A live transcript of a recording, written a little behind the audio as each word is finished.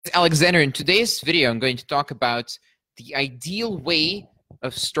Alexander. In today's video, I'm going to talk about the ideal way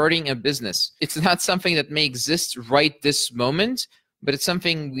of starting a business. It's not something that may exist right this moment, but it's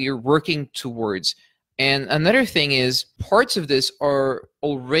something we are working towards. And another thing is parts of this are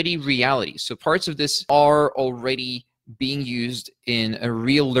already reality. So parts of this are already being used in a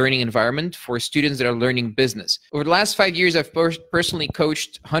real learning environment for students that are learning business. Over the last 5 years, I've personally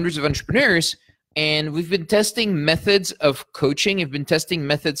coached hundreds of entrepreneurs, and we've been testing methods of coaching. We've been testing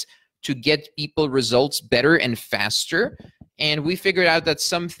methods to get people results better and faster. And we figured out that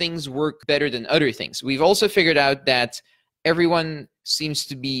some things work better than other things. We've also figured out that everyone seems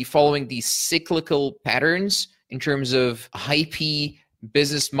to be following these cyclical patterns in terms of hypey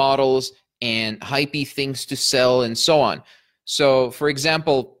business models and hypey things to sell and so on. So for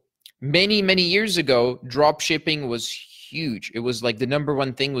example, many years ago, drop shipping was huge. It was like the number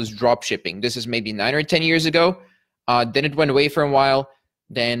one thing was drop shipping. This is maybe 9 or 10 years ago. Then it went away for a while.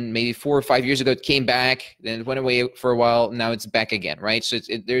 Then maybe 4 or 5 years ago, it came back. Then it went away for a while. Now it's back again, right? So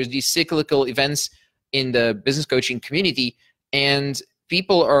there's these cyclical events in the business coaching community, and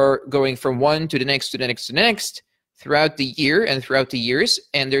people are going from one to the next to the next to the next throughout the year and throughout the years,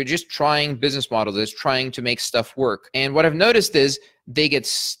 and they're just trying business models. They're trying to make stuff work. And what I've noticed is they get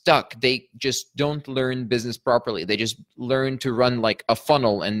stuck. They just don't learn business properly. They just learn to run like a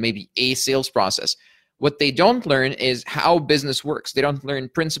funnel and maybe a sales process. What they don't learn is how business works. They don't learn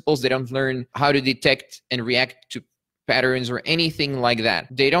principles. They don't learn how to detect and react to patterns or anything like that.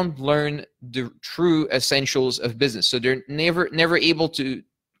 They don't learn the true essentials of business. So they're never able to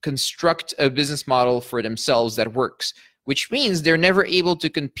construct a business model for themselves that works, which means they're never able to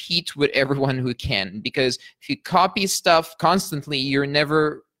compete with everyone who can. Because if you copy stuff constantly, you're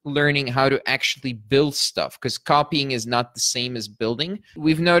never learning how to actually build stuff, because copying is not the same as building.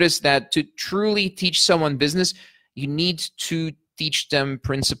 We've noticed that to truly teach someone business, you need to teach them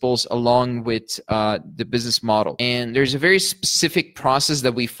principles along with the business model. And there's a very specific process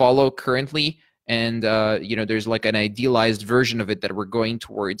that we follow currently. And there's like an idealized version of it that we're going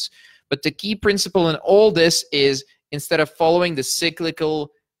towards. But the key principle in all this is, instead of following the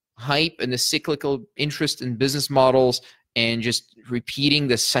cyclical hype and the cyclical interest in business models and just repeating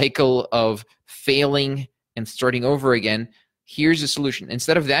the cycle of failing and starting over again, here's a solution.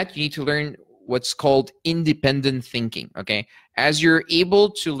 Instead of that, you need to learn what's called independent thinking, okay? As you're able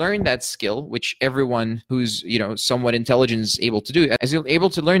to learn that skill, which everyone who's, somewhat intelligent is able to do, as you're able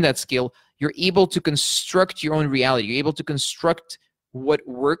to learn that skill, you're able to construct your own reality. You're able to construct what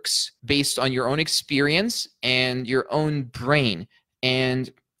works based on your own experience and your own brain.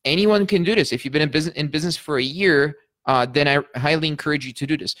 And anyone can do this. If you've been in business for a year, then I highly encourage you to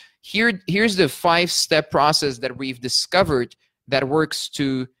do this. Here's the 5-step process that we've discovered that works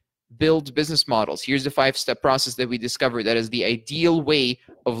to build business models. Here's the 5-step process that we discovered that is the ideal way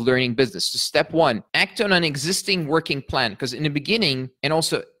of learning business. So step 1, act on an existing working plan. Because in the beginning, and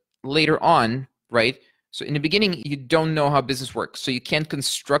also later on, right? So in the beginning, you don't know how business works. So you can't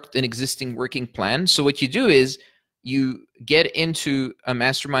construct an existing working plan. So what you do is you get into a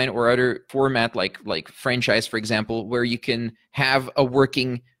mastermind or other format like franchise, for example, where you can have a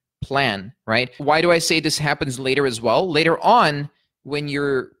working plan, right? Why do I say this happens later as well? Later on, when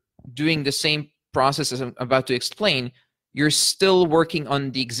you're doing the same process as I'm about to explain, you're still working on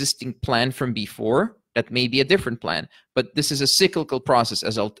the existing plan from before. That may be a different plan, but this is a cyclical process,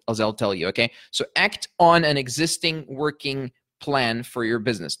 as I'll tell you, okay? So act on an existing working plan for your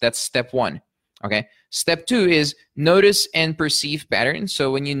business. That's step 1, okay? Step 2 is notice and perceive patterns. So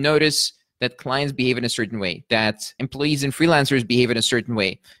when you notice that clients behave in a certain way, that employees and freelancers behave in a certain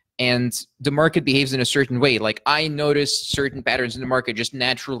way, and the market behaves in a certain way, like I notice certain patterns in the market just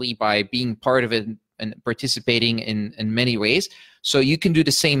naturally by being part of it and participating in many ways. So you can do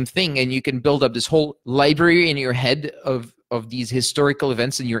the same thing, and you can build up this whole library in your head of these historical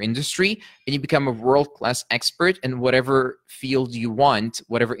events in your industry, and you become a world-class expert in whatever field you want,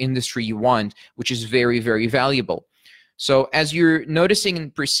 whatever industry you want, which is very, very valuable. So as you're noticing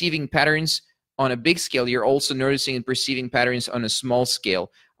and perceiving patterns on a big scale, you're also noticing and perceiving patterns on a small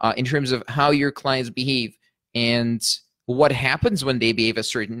scale in terms of how your clients behave and what happens when they behave a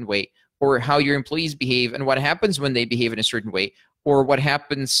certain way, or how your employees behave and what happens when they behave in a certain way, or what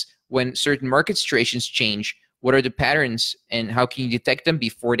happens when certain market situations change. What are the patterns and how can you detect them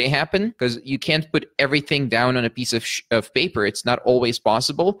before they happen? Because you can't put everything down on a piece of paper. It's not always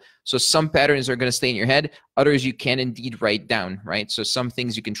possible. So some patterns are going to stay in your head. Others you can indeed write down, right? So some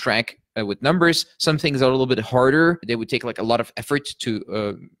things you can track with numbers. Some things are a little bit harder. They would take like a lot of effort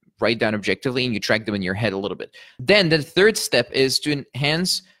to write down objectively, and you track them in your head a little bit. Then the third step is to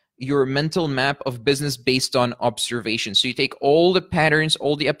enhance your mental map of business based on observation. So you take all the patterns,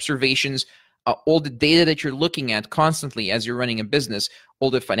 all the observations, all the data that you're looking at constantly as you're running a business, all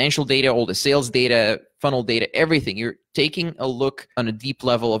the financial data, all the sales data, funnel data, everything. You're taking a look on a deep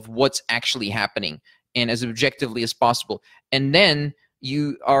level of what's actually happening and as objectively as possible. And then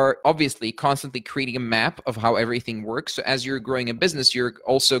you are obviously constantly creating a map of how everything works. So as you're growing a business, you're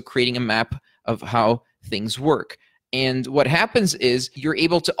also creating a map of how things work. And what happens is you're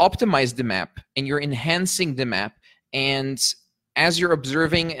able to optimize the map and you're enhancing the map. And as you're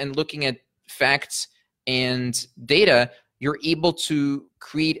observing and looking at facts and data, you're able to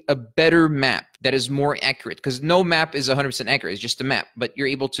create a better map that is more accurate, because no map is 100% accurate. It's just a map, but you're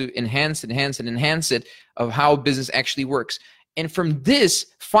able to enhance it of how business actually works. And from this,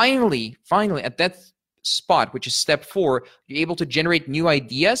 finally, at that spot, which is step 4, you're able to generate new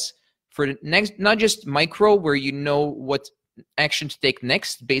ideas for the next, not just micro, where you know what action to take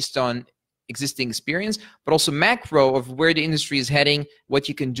next based on existing experience, but also macro of where the industry is heading, what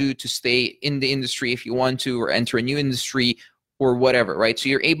you can do to stay in the industry if you want to, or enter a new industry or whatever, right? So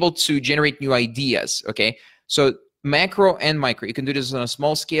you're able to generate new ideas, okay? So macro and micro, you can do this on a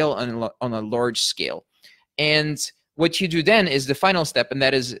small scale and on a large scale. And what you do then is the final step, and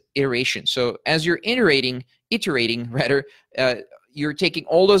that is iteration. So as you're iterating, you're taking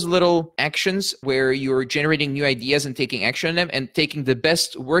all those little actions where you're generating new ideas and taking action on them, and taking the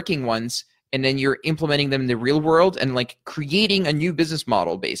best working ones, and then you're implementing them in the real world and like creating a new business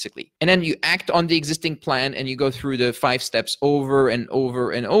model basically. And then you act on the existing plan and you go through the 5 steps over and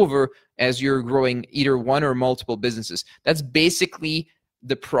over and over as you're growing either one or multiple businesses. That's basically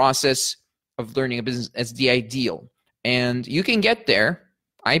the process of learning a business as the ideal. And you can get there.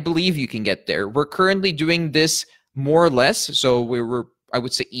 I believe you can get there. We're currently doing this more or less. So we're I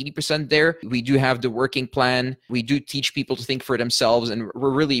would say 80% there. We do have the working plan. We do teach people to think for themselves, and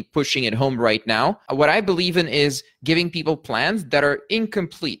we're really pushing it home right now. What I believe in is giving people plans that are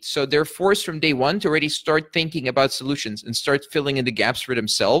incomplete. So they're forced from day one to already start thinking about solutions and start filling in the gaps for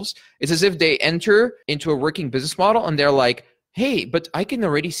themselves. It's as if they enter into a working business model and they're like, hey, but I can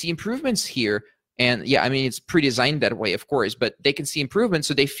already see improvements here. And yeah, I mean, it's pre-designed that way, of course, but they can see improvements.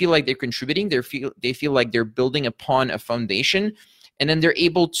 So they feel like they're contributing. They feel like they're building upon a foundation. And then they're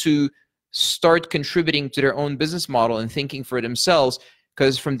able to start contributing to their own business model and thinking for themselves,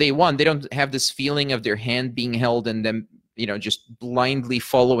 because from day one, they don't have this feeling of their hand being held and them, just blindly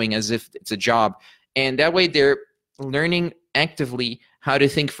following as if it's a job. And that way they're learning actively how to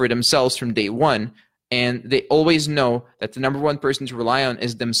think for themselves from day one. And they always know that the number one person to rely on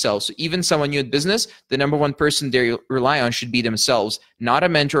is themselves. So even someone new in business, the number one person they rely on should be themselves, not a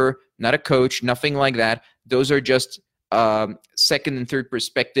mentor, not a coach, nothing like that. Those are just second and third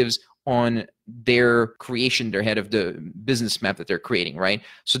perspectives on their creation, their head of the business map that they're creating, right?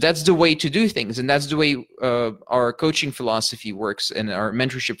 So that's the way to do things. And that's the way our coaching philosophy works and our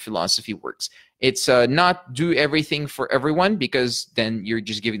mentorship philosophy works. It's not do everything for everyone, because then you're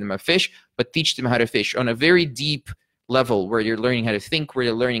just giving them a fish, but teach them how to fish on a very deep level where you're learning how to think, where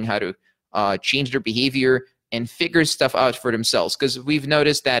you're learning how to change their behavior and figure stuff out for themselves. Because we've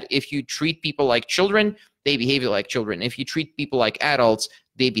noticed that if you treat people like children, they behave like children. If you treat people like adults,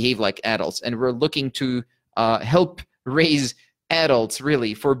 they behave like adults. And we're looking to help raise adults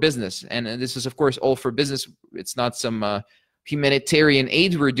really for business. And this is, of course, all for business. It's not some humanitarian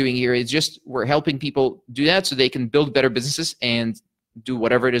aid we're doing here. It's just we're helping people do that so they can build better businesses and do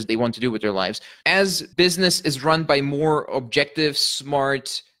whatever it is they want to do with their lives. As business is run by more objective,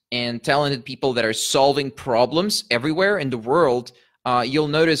 smart, and talented people that are solving problems everywhere in the world, you'll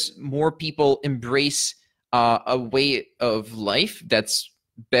notice more people embrace a way of life that's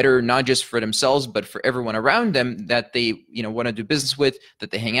better, not just for themselves, but for everyone around them that they, want to do business with, that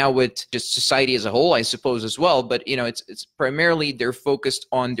they hang out with, just society as a whole, I suppose, as well. But, it's primarily they're focused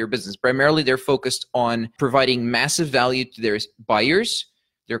on their business. Primarily they're focused on providing massive value to their buyers,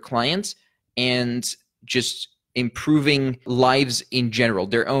 their clients, and just improving lives in general,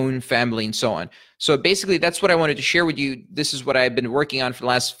 their own family and so on. So basically that's what I wanted to share with you. This is what I've been working on for the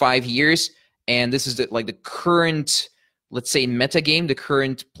last 5 years. And this is the current, let's say, meta game, the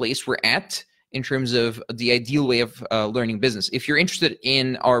current place we're at in terms of the ideal way of learning business. If you're interested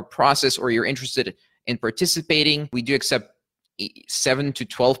in our process or you're interested in participating, we do accept 7 to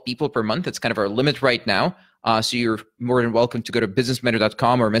 12 people per month. That's kind of our limit right now. So you're more than welcome to go to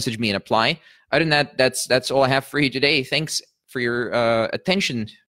businessmentor.com or message me and apply. Other than that, that's all I have for you today. Thanks for your attention.